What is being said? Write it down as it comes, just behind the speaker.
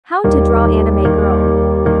How to draw anime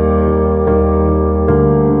girl.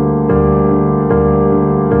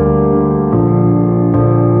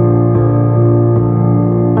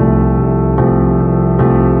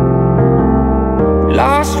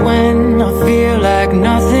 Lost when I feel like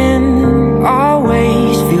nothing,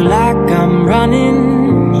 always feel like I'm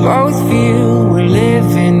running. Both feel we're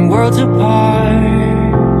living worlds apart.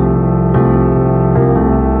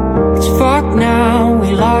 It's fucked now,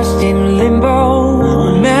 we lost in limbo.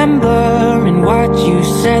 Remembering what you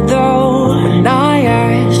said though, when I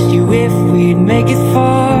asked you if we'd make it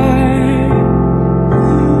far.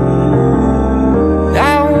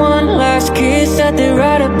 That one last kiss that they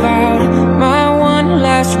write about, my one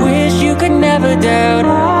last wish you could never doubt.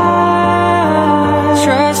 I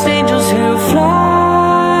trust angels who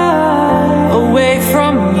fly away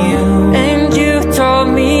from you, and you told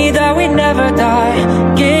me that we'd never die.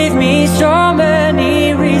 Gave me so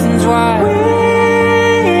many reasons why we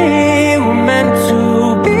were meant to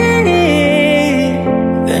be.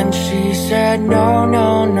 Then she said no,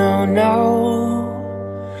 no, no, no,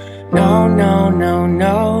 no, no, no,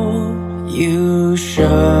 no. You should.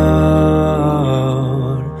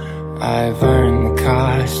 I've earned the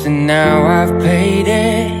cost and now I've paid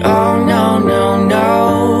it. Oh no, no, no.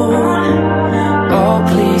 Oh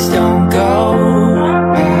please don't go.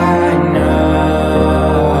 I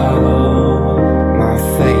know my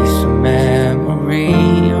face a memory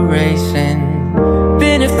erasing.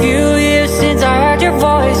 Been a few years since I heard your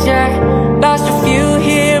voice, yeah. Lost a few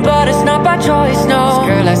here but it's not by choice, no. 'Cause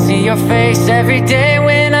girl, I see your face every day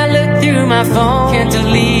when I look through my phone. Can't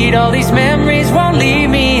delete all these memories, won't leave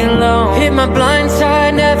me alone. Hit my blind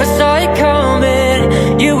side, never saw it coming.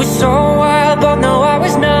 You were so wild, both know I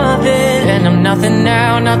was nothing. And I'm nothing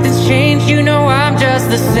now, nothing's changed. You know I'm just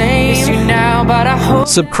the same. Miss you now, but I hope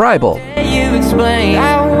Subscribe. you explain.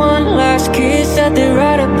 That one last kiss that they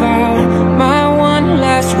write about.